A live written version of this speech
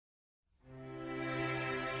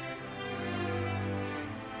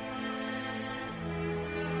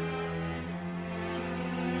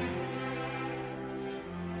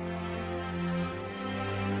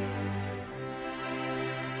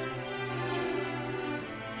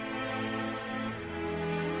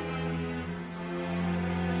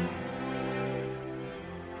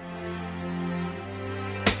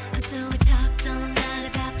So we talked all night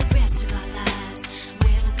about the rest of our lives,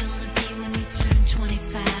 where we're gonna be when we turn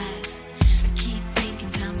 25. I keep thinking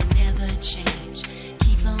times will never change.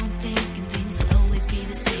 Keep on thinking things will always be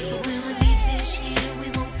the same. But when we leave this year,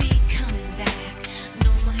 we won't be coming back.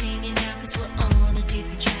 No more hanging out, cause we're on a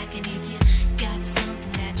different track. And if you got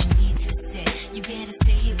something that you need to say, you better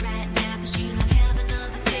say it right now, cause you don't have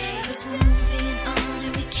another day. Cause we're moving on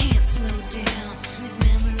and we can't slow down. These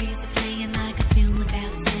memories are playing like a film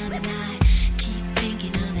without sound. And I keep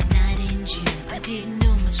thinking of that night in June. I didn't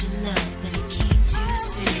know much of love, but it came too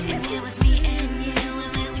soon. And it was me and you,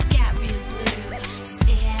 and then we got real blue.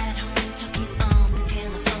 Stay at home talking on the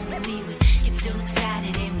telephone, and we would get so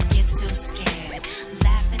excited and we'd get so scared,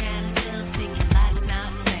 laughing at ourselves, thinking life's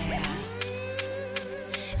not fair.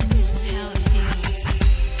 And this is how it feels.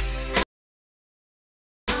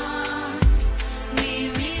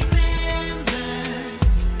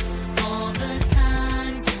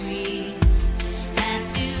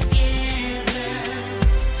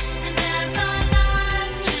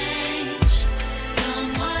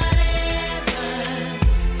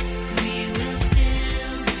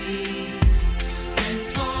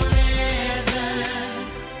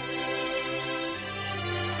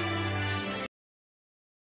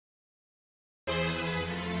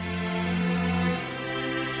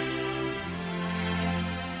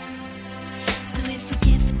 So if we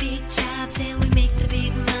get the big jobs and we make the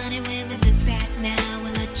big money, when we look back now,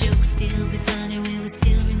 will our jokes still be funny? Will we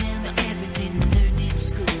still remember everything we learned in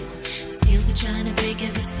school? Still be trying to break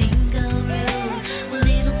every single rule? Will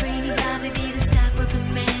little brainy Bobby be the stockbroker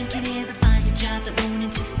man? Can he ever find a job that won't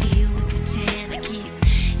interfere with your tan? I keep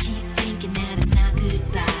thinking that it's not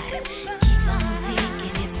goodbye. Keep on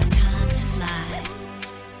thinking it's our time to fly.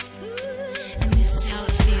 And this is how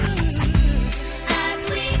it feels. As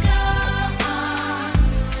we go,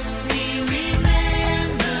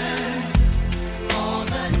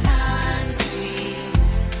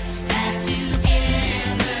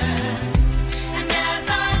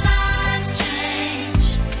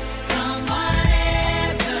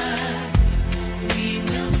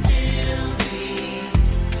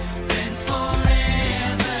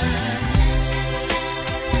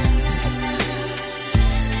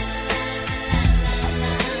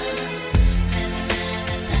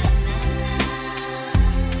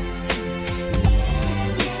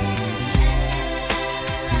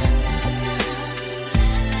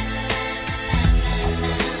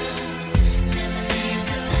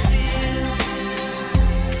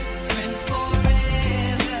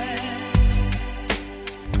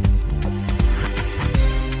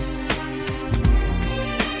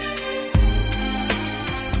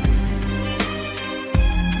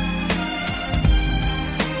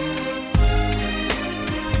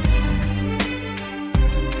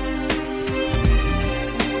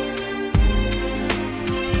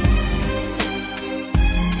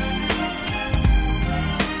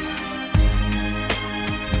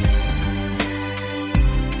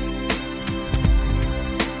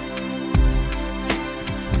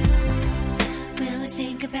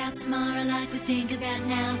 tomorrow like we think about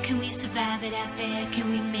now. Can we survive it out there?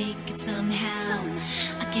 Can we make it somehow?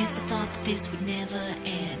 I guess I thought that this would never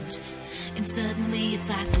end, and suddenly it's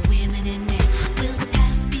like we're women and men. Will the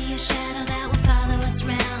past be a shadow that will follow us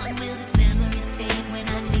round? Will these memories fade when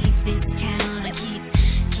I leave this town?